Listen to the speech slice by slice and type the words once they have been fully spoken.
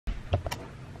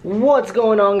What's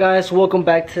going on, guys? Welcome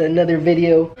back to another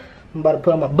video. I'm about to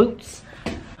put on my boots.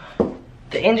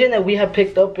 The engine that we had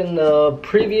picked up in the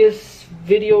previous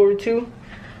video or two,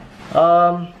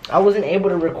 I wasn't able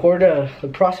to record the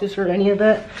process or any of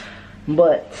that,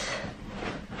 but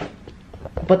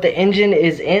the engine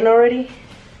is in already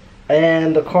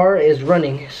and the car is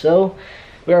running. So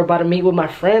we are about to meet with my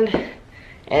friend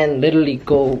and literally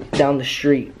go down the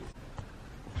street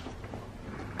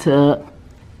to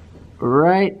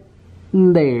right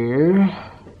there,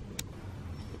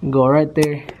 go right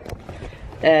there,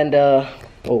 and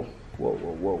whoa,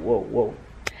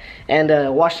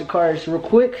 and wash the cars real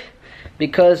quick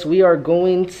because we are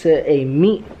going to a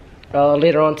meet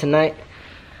later on tonight.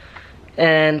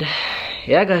 And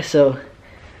yeah, guys, so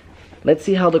let's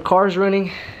see how the car's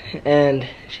running. And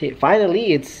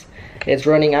finally it's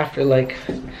running after like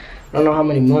I don't know how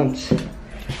many months,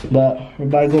 but we're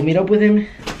about to go meet up with him.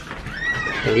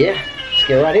 And yeah, let's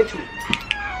get right into it.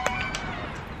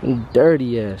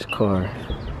 Dirty ass car.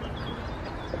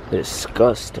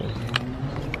 Disgusting.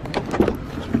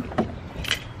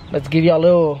 Let's give y'all a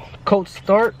little cold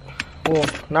start. Well,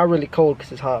 not really cold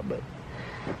because it's hot, but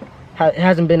it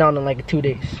hasn't been out in like 2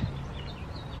 days.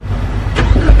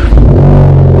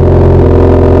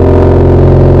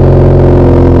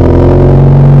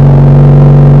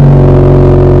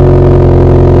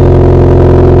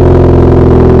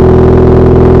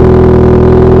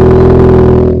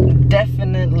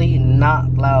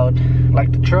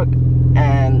 Like the truck,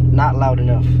 and not loud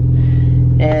enough,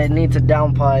 and it needs a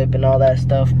downpipe and all that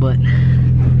stuff, but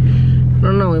I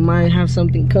don't know, we might have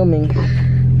something coming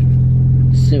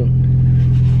soon.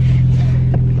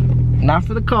 Not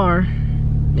for the car,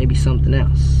 maybe something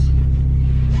else,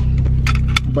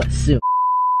 but soon.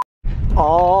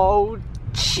 Oh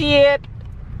shit,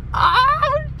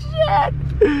 oh shit,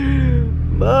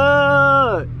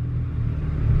 but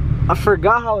I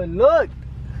forgot how it looked.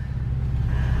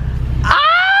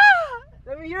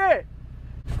 Let me hear it.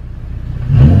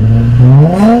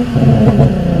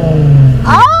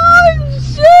 Oh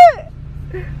shit!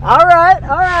 Alright.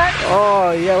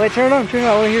 Oh yeah, wait, turn it on,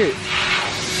 I wanna hear it.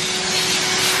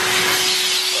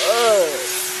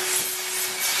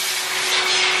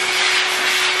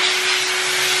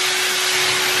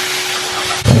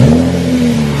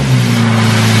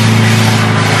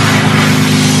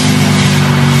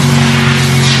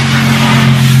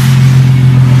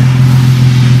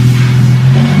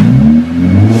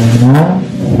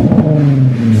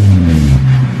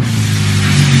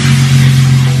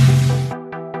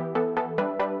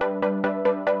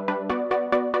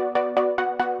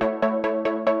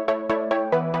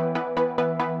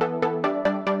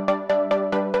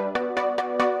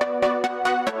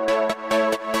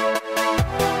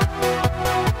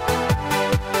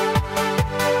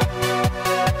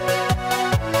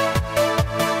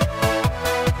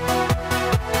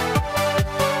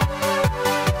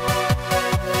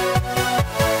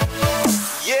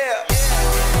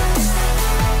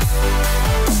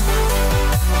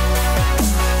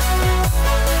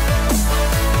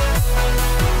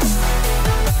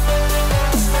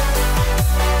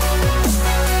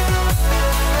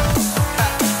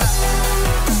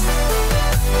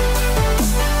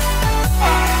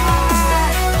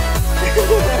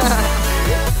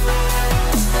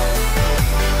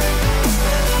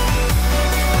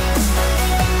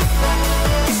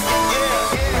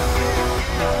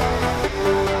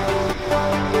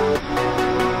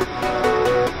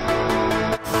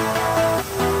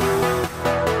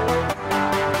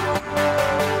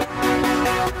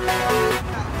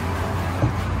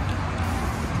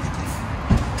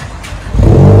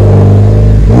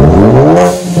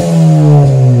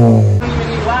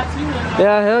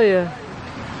 Yeah, hell yeah.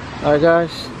 Alright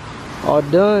guys, all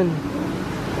done.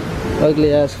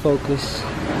 Ugly ass Focus.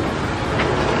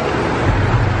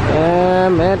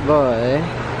 And mad boy.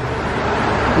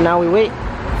 Now we wait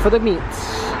for the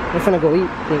meats. We're finna go eat.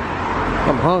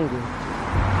 I'm hungry.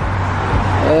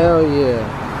 Hell yeah.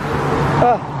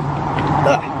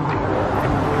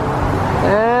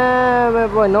 And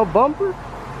mad boy, no bumper?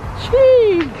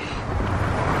 Sheesh.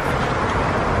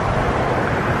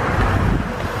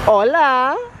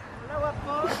 Hola.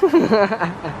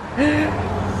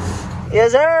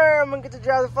 Yes sir, I'm gonna get to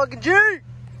drive the fucking Jeep.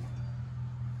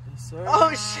 Yes sir.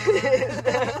 Oh shit.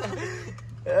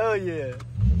 Hell yeah.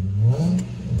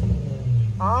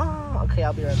 Ah, okay,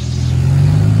 I'll be right back.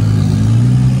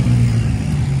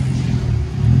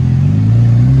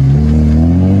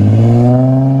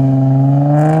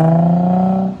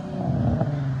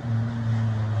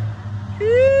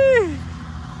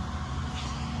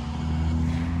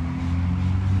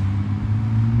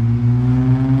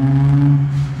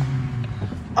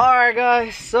 Alright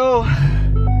guys, so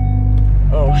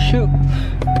oh shoot.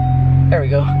 There we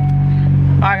go.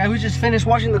 Alright guys, we just finished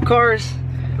washing the cars.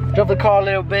 Drove the car a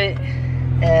little bit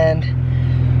and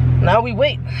now we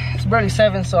wait. It's barely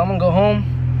 7, so I'm gonna go home.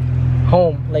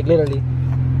 Home, like literally.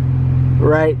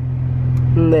 Right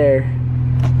there.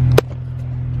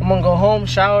 I'm gonna go home,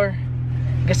 shower,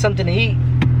 get something to eat,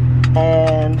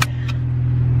 and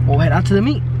we'll head out to the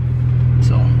meet.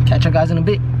 So catch you guys in a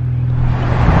bit.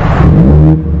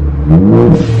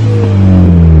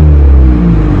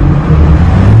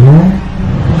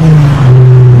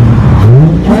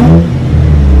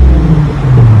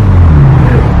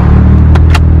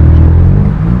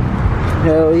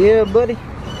 Hell yeah, buddy.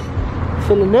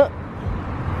 Filling up.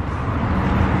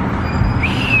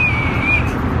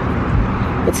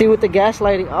 Let's see with the gas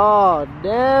lighting. Oh,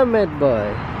 damn it,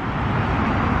 boy.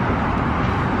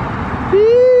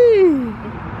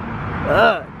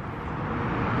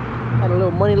 Had a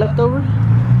little money left over,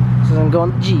 so I'm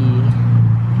going to G.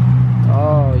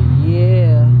 Oh,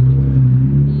 yeah.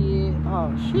 Yeah.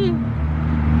 Oh, shit.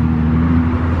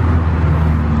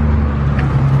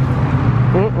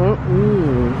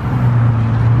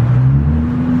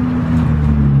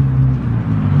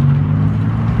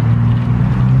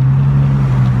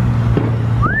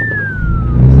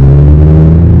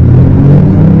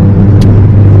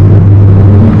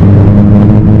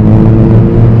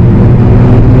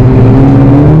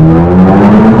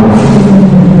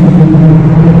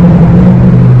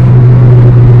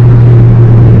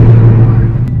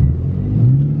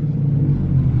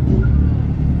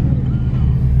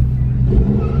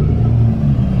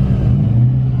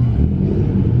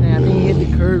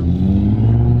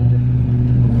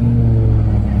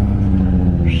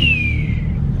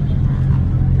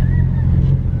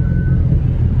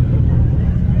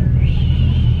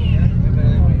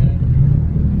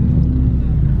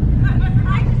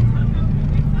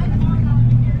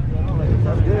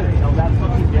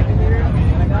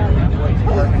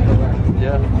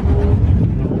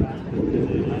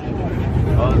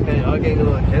 Okay,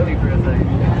 go on. Kelly for a second.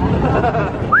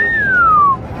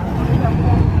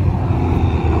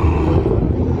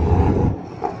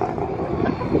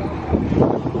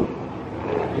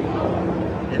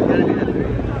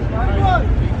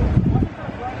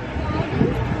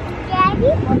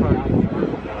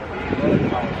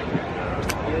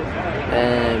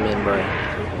 Damn, bro.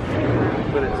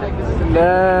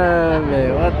 Damn,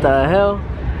 what the hell?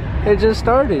 It just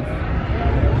started.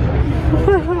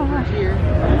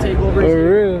 Take over. For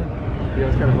real. Yeah, I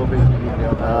was kind of hoping you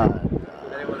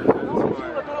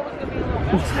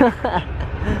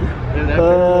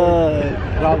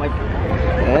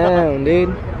damn,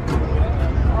 dude.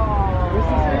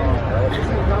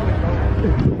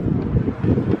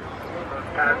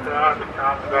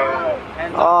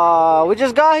 Oh, we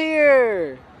just got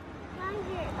here.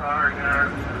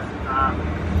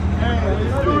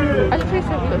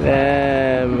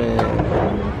 Damn,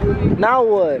 man. Now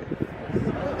what?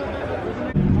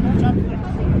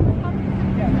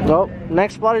 Nope.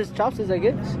 Next spot is Chopsticks, I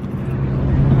guess. I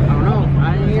don't know.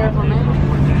 I didn't hear it from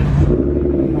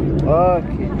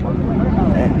Okay.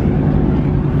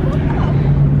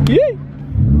 Yeah.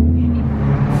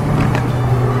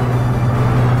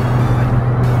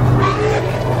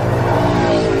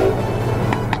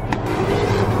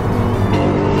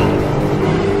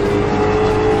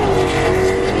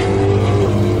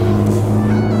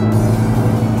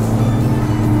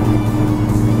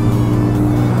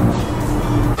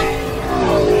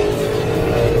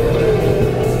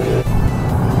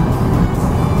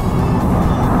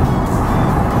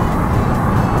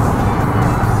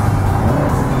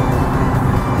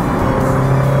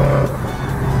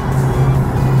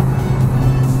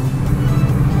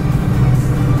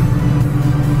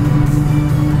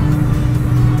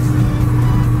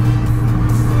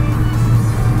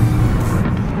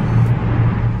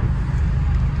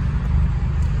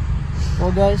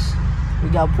 Well guys, we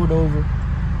got pulled over.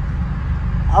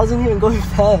 I wasn't even going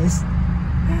fast.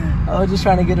 I was just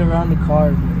trying to get around the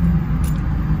car.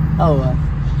 Oh well.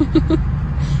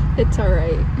 It's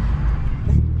alright.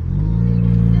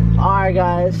 Alright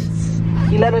guys,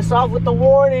 he let us off with the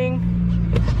warning.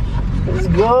 Let's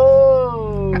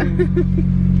go.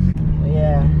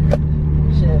 Yeah,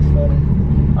 shit's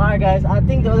funny. Alright guys, I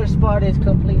think the other spot is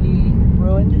completely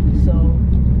ruined, so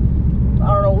I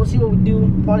don't know, we'll see what we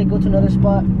do. Probably go to another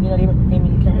spot. You're not even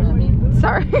aiming the camera at me.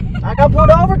 Sorry. I got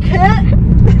pulled over, cat!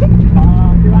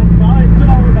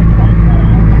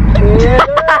 Yeah.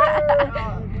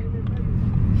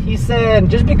 He said,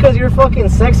 just because you're fucking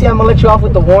sexy, I'm gonna let you off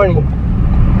with the warning.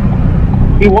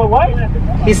 He what?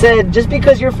 He said, just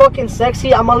because you're fucking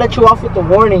sexy, I'm gonna let you off with the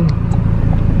warning.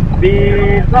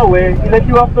 There's no way. He let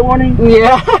you off the warning?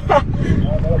 Yeah.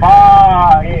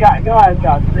 Ah, you guys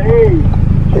got saved.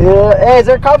 Yeah. Hey, is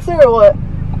there cops there or what?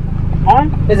 Huh?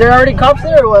 Is there already cops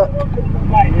there or what?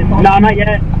 No, not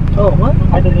yet. Oh, what?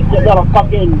 I just got a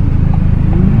fucking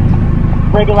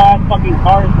regular ass fucking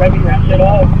cars driving that shit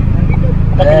up.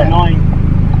 Fucking Yeah. annoying.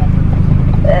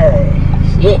 Hey,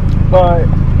 shit. But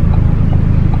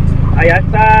allá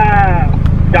está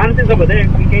Jonathan's over there.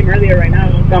 He came earlier right now.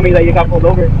 Tell me that you got pulled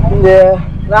over. Yeah.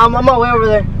 Nah, I'm on my way over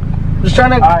there. Just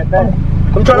trying to. Alright, bet.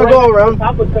 I'm trying to go around.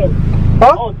 Top of the-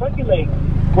 Huh? Oh, Turkey Lake.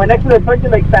 We're next to the Turkey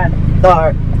Lake stand.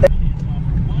 Alright.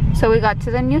 So we got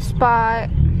to the new spot.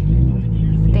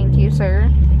 Thank you, sir.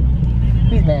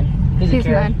 He's man. He's a He's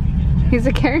Karen. not. He's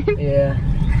a Karen. Yeah.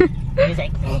 He's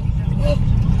like.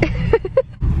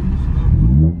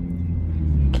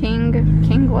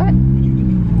 King what?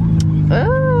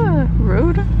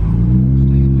 Rude.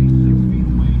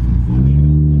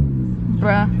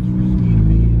 Bruh.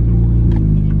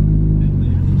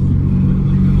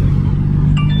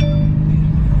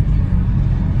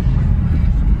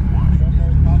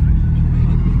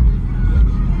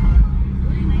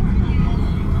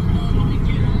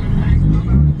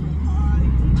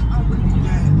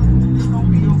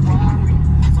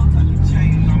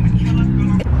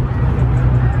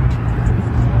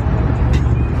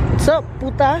 What's up,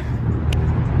 puta?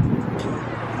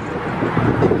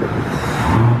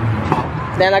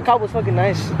 Man, that cop was fucking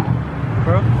nice.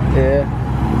 Bro? Yeah.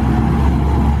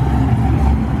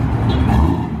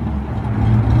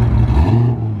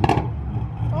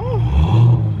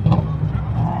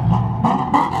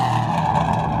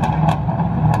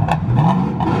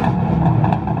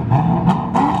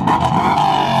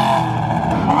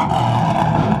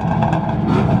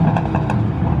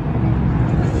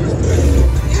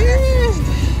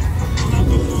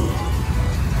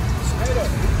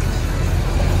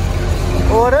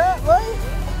 What up, boy?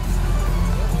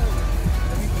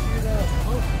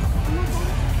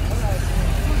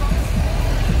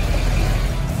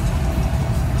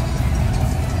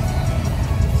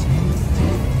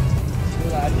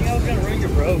 I think I was gonna ring your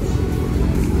bro.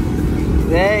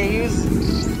 Yeah, he was.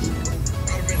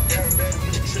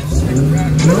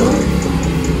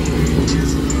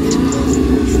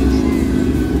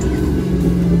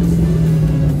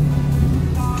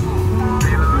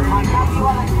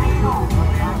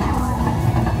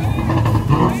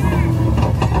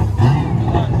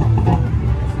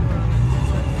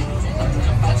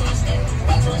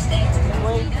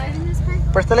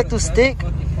 Préstale tu stick.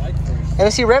 Let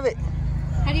me see, rev it.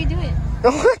 How do you do it?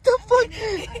 What the fuck?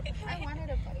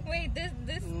 Wait, this,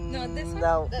 no, this one?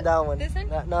 That one. This one?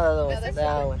 No, the other one. No, this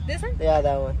that one? one. This one? Yeah,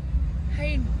 that one. How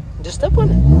you... Just step on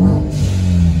it.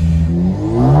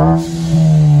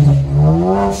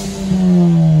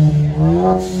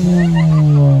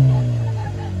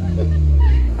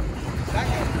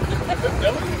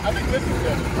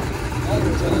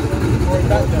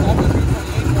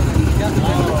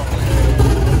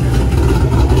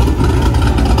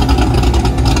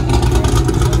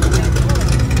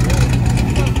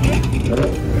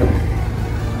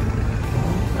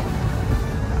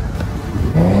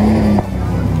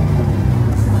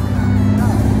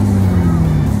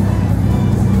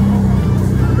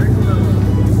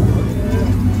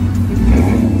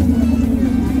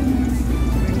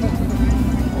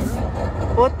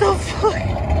 What the fuck?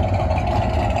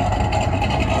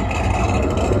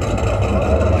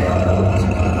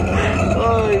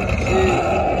 Oh shit.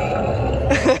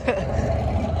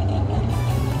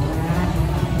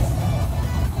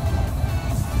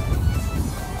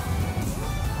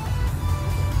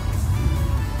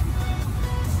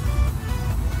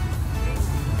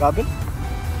 Robin?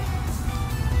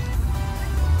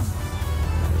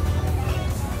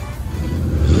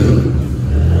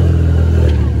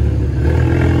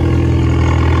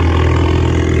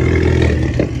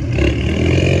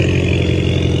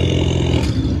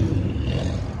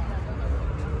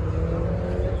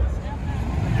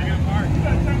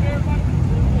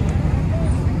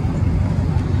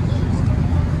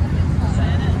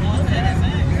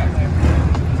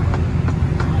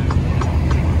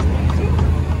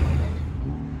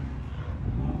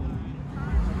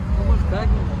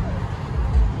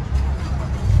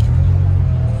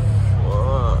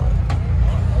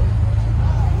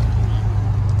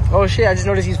 Oh shit, I just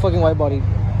noticed he's fucking white bodied.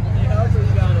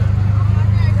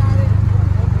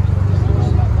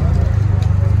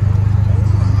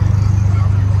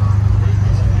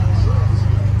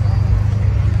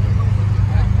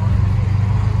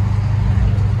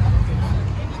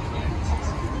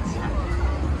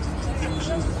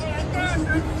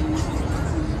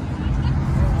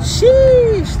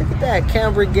 Sheesh, look at that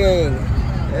Camry gang.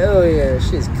 Hell yeah,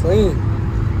 shit's clean.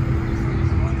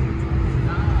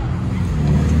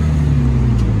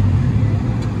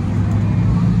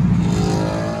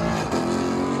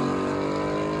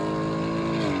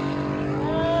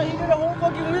 He did a whole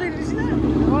fucking wheelie. Did you see that?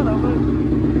 Oh, that was...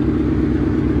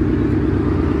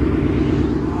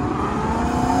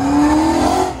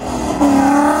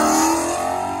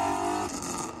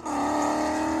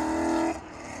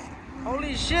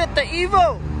 Holy shit, the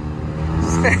Evo!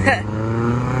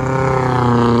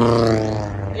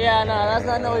 Yeah, no, that's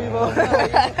not no Evo.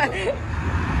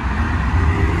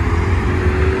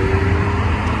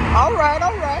 Alright,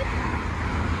 alright.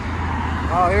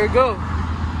 Oh, here we go.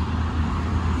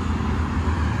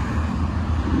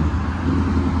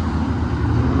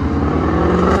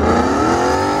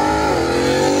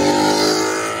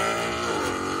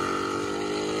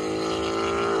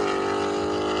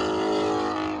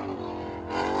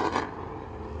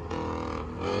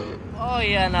 Oh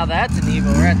yeah, now that's an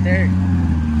Evo right there.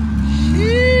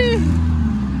 Sheesh.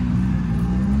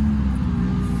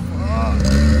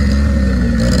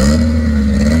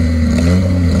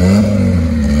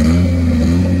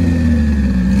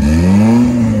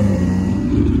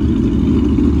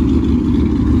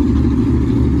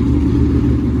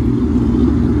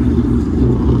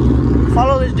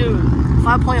 Follow this dude,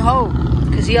 5-point hoe,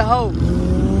 cause he a hoe.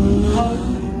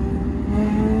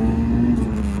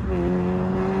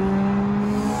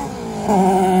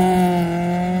 Hoe.